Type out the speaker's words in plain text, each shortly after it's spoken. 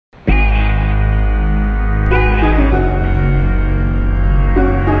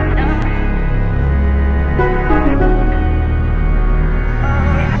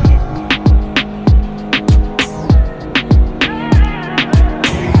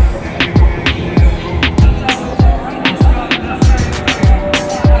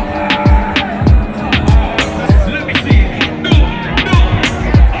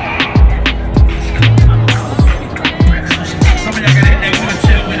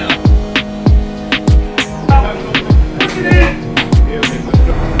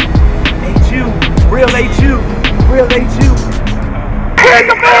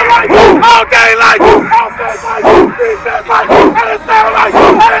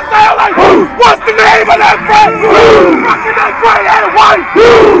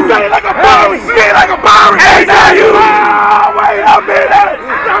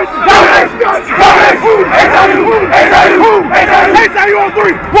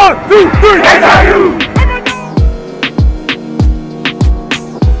1, 2, 3, SIU!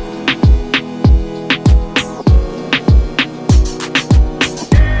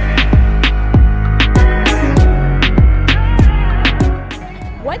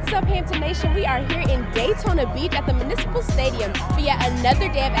 What's up, Hampton Nation? We are here in Daytona Beach at the Municipal Stadium for yet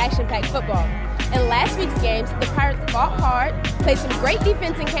another day of action-packed football. In last week's games, the Pirates fought hard, played some great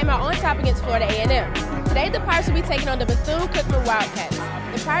defense, and came out on top against Florida A&M. Today, the Pirates will be taking on the Bethune Cookman Wildcats.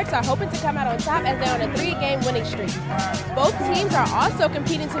 The Pirates are hoping to come out on top as they're on a 3-game winning streak. Both teams are also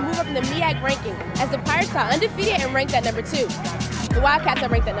competing to move up in the MEAC ranking, as the Pirates are undefeated and ranked at number 2. The Wildcats are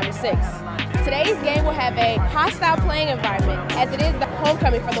ranked at number 6. Today's game will have a hostile playing environment, as it is the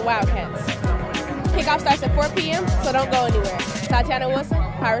homecoming for the Wildcats. Kickoff starts at 4 p.m., so don't go anywhere. Tatiana Wilson,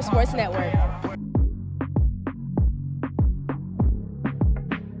 Pirate Sports Network.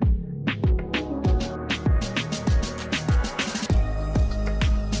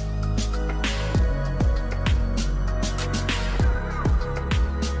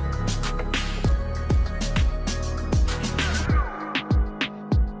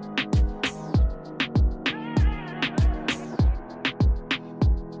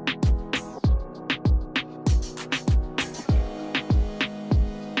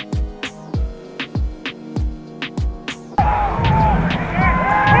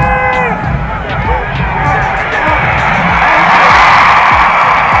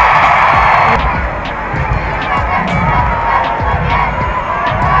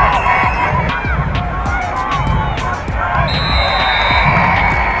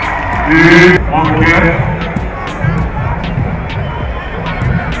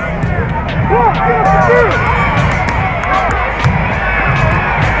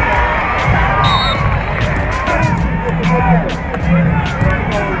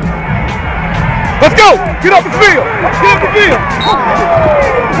 Let's go! Get off the field! Get off the field!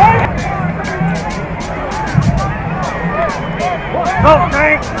 Go,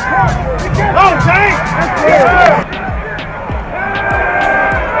 Tank! Go, Tank! That's good!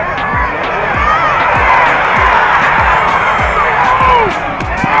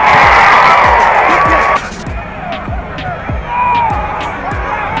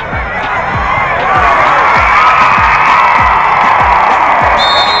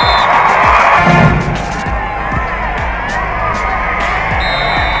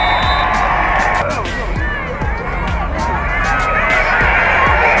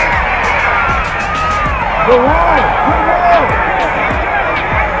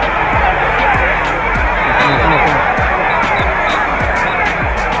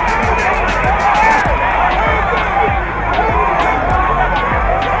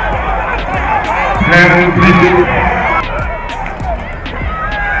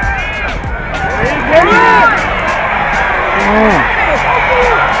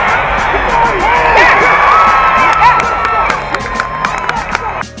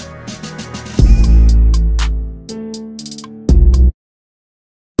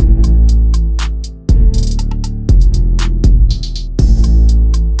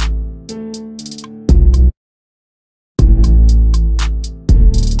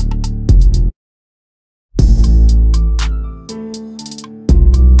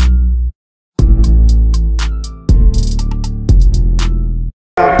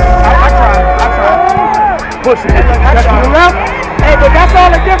 Push it. Hey, but that's all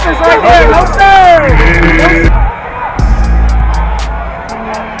the difference right there. No, sir. No, sir.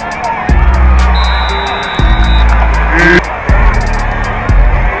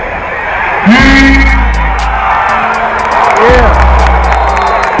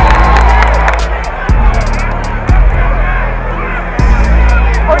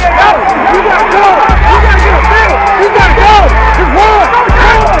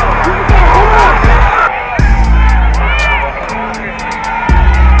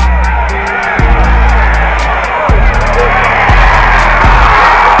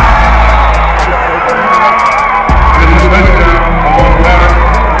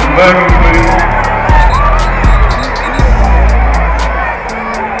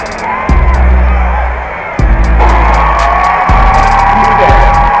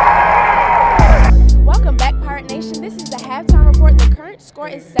 Welcome back, Pirate Nation. This is the halftime report. The current score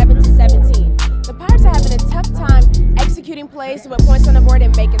is 7-17. The Pirates are having a tough time executing plays to put points on the board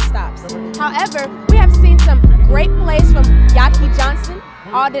and making stops. However, we have seen some great plays from Yaki Johnson,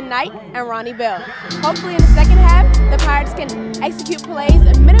 Alden Knight, and Ronnie Bell. Hopefully in the second half, the Pirates can execute plays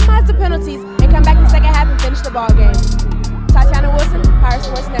and minimize the penalties and come back in the second half and finish the ball game. Tatiana Wilson, Pirate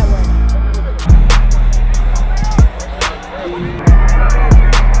Sports Network.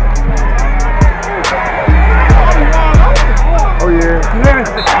 Oh, yeah. here. Yes.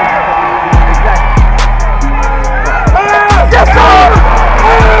 Yes, sir!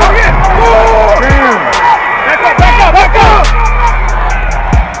 Oh, yeah! Oh! Damn! Back up, back up, back up!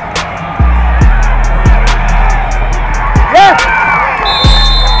 Yes!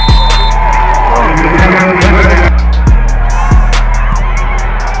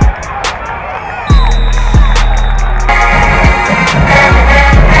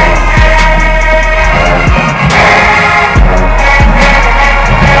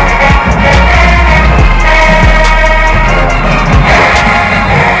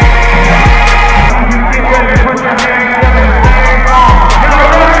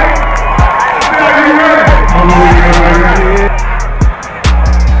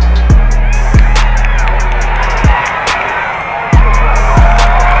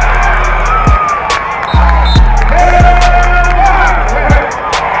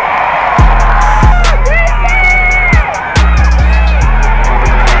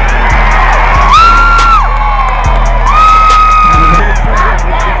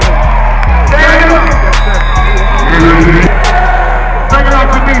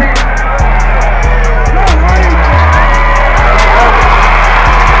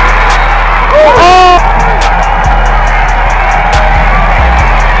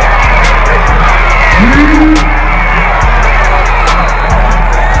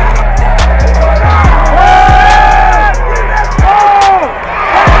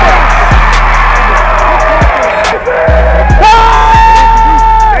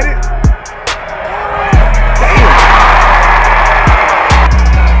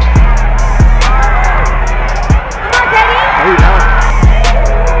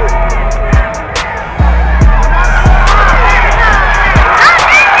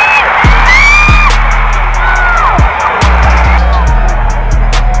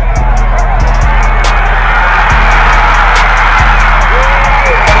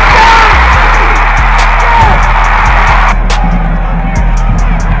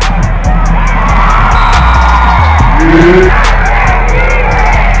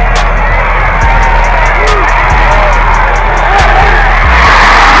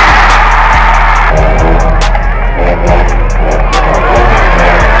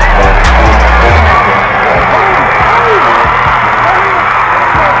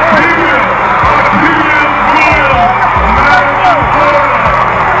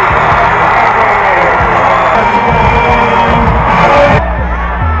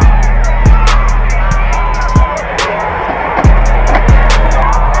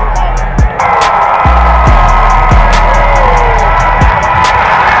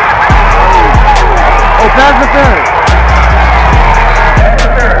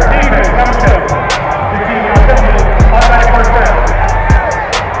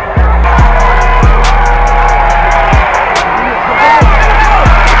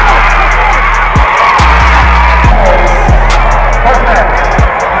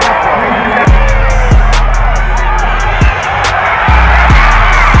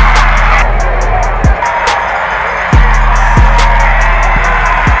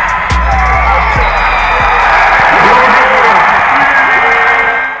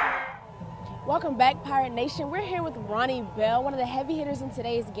 We're here with Ronnie Bell, one of the heavy hitters in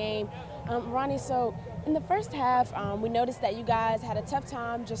today's game. Ronnie, so in the first half, we noticed that you guys had a tough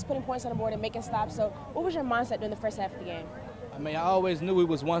time just putting points on the board and making stops. So what was your mindset during the first half of the game? I mean, I always knew we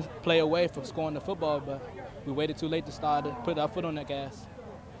was one play away from scoring the football, but we waited too late to start to put our foot on the gas.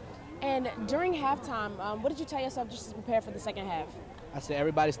 And during halftime, what did you tell yourself just to prepare for the second half? I said,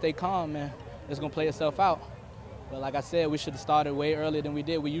 everybody stay calm, man. It's going to play itself out. But like I said, we should have started way earlier than we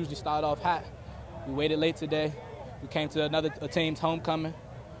did. We usually start off hot. We waited late today. We came to a team's homecoming,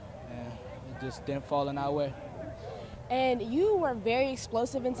 and it just didn't fall in our way. And you were very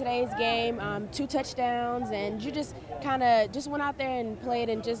explosive in today's game, 2 touchdowns, and you just kind of just went out there and played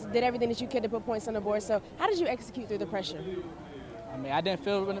and just did everything that you could to put points on the board. So how did you execute through the pressure? I mean, I didn't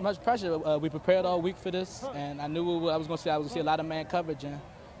feel really much pressure. We prepared all week for this, and I knew I was going to see a lot of man coverage, and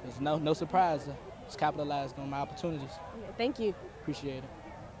there's no surprise. Just capitalized on my opportunities. Thank you. Appreciate it.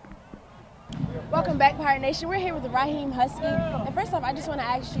 Welcome back, Pirate Nation. We're here with Raheem Husky. And first off, I just want to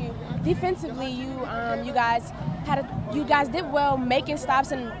ask you, defensively, you guys did well making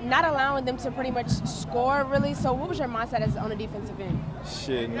stops and not allowing them to pretty much score, really. So what was your mindset as on the defensive end?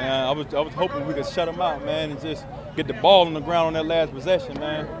 Shit, man, I was hoping we could shut them out, man, and just get the ball on the ground on that last possession,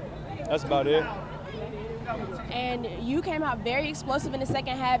 man. That's about it. And you came out very explosive in the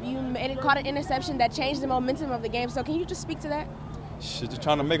second half. You caught an interception that changed the momentum of the game. So can you just speak to that? Shit, just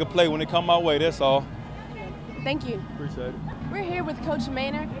trying to make a play when they come my way, that's all. Thank you. Appreciate it. We're here with Coach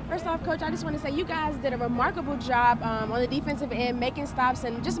Maynard. First off, Coach, I just want to say you guys did a remarkable job on the defensive end, making stops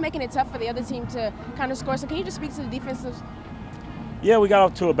and just making it tough for the other team to kind of score. So can you just speak to the defensive? Yeah, we got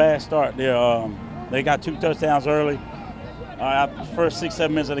off to a bad start there. They got 2 touchdowns early. After the first 6-7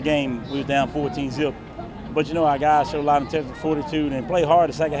 minutes of the game, we was down 14-0. But you know, our guys showed a lot of intelligence, 42, and played hard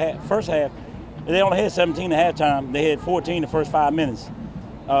the second half. First half, they only had 17 at halftime. They had 14 the first 5 minutes.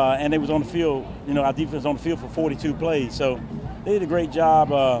 And they was on the field, you know, our defense was on the field for 42 plays. So they did a great job.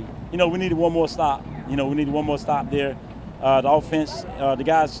 You know, we needed one more stop. You know, we needed one more stop there. The offense, the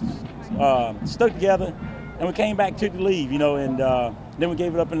guys stuck together, and we came back, took the lead, you know, and then we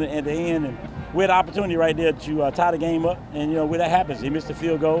gave it up at the end. And we had an opportunity right there to tie the game up. And, you know, when that happens, he missed the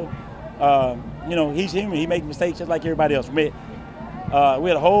field goal. You know, he's human. He makes mistakes just like everybody else. We had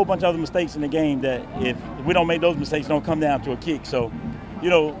a whole bunch of other mistakes in the game that if we don't make those mistakes, don't come down to a kick. So, you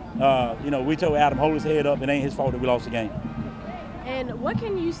know, we told Adam, hold his head up. It ain't his fault that we lost the game. And what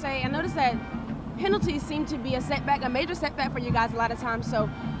can you say? I noticed that penalties seem to be a setback, a major setback for you guys a lot of times. So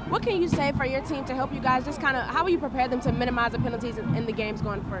what can you say for your team to help you guys just kind of, how will you prepare them to minimize the penalties in the games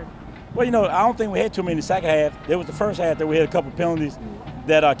going forward? Well, you know, I don't think we had too many in the second half. There was the first half that we had a couple of penalties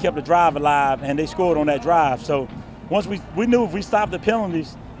that kept the drive alive, and they scored on that drive. So once we knew if we stopped the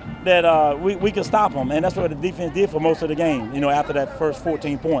penalties that we could stop them, and that's what the defense did for most of the game, you know, after that first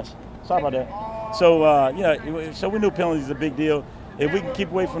 14 points. Sorry about that. So, you know, so we knew penalties is a big deal. If we can keep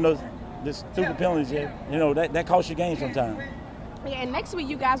away from the stupid penalties, you know, that costs you games sometimes. Yeah, and next week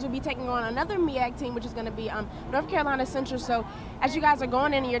you guys will be taking on another MEAC team, which is going to be North Carolina Central. So as you guys are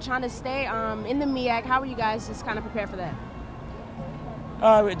going in and you're trying to stay in the MEAC, how are you guys just kind of prepared for that?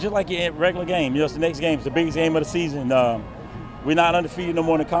 Just like a regular game. You know, it's the next game. It's the biggest game of the season. We're not undefeated no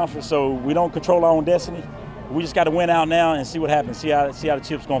more in the conference, so we don't control our own destiny. We just got to win out now and see what happens, see how the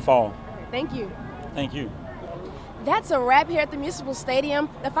chips going to fall. Thank you. Thank you. That's a wrap here at the Municipal Stadium.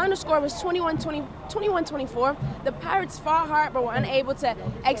 The final score was 21-24. The Pirates fought hard but were unable to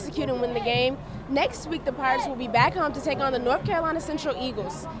execute and win the game. Next week, the Pirates will be back home to take on the North Carolina Central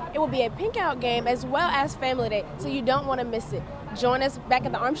Eagles. It will be a pink out game as well as Family Day, so you don't want to miss it. Join us back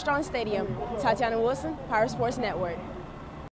at the Armstrong Stadium. Tatiana Wilson, Pirate Sports Network.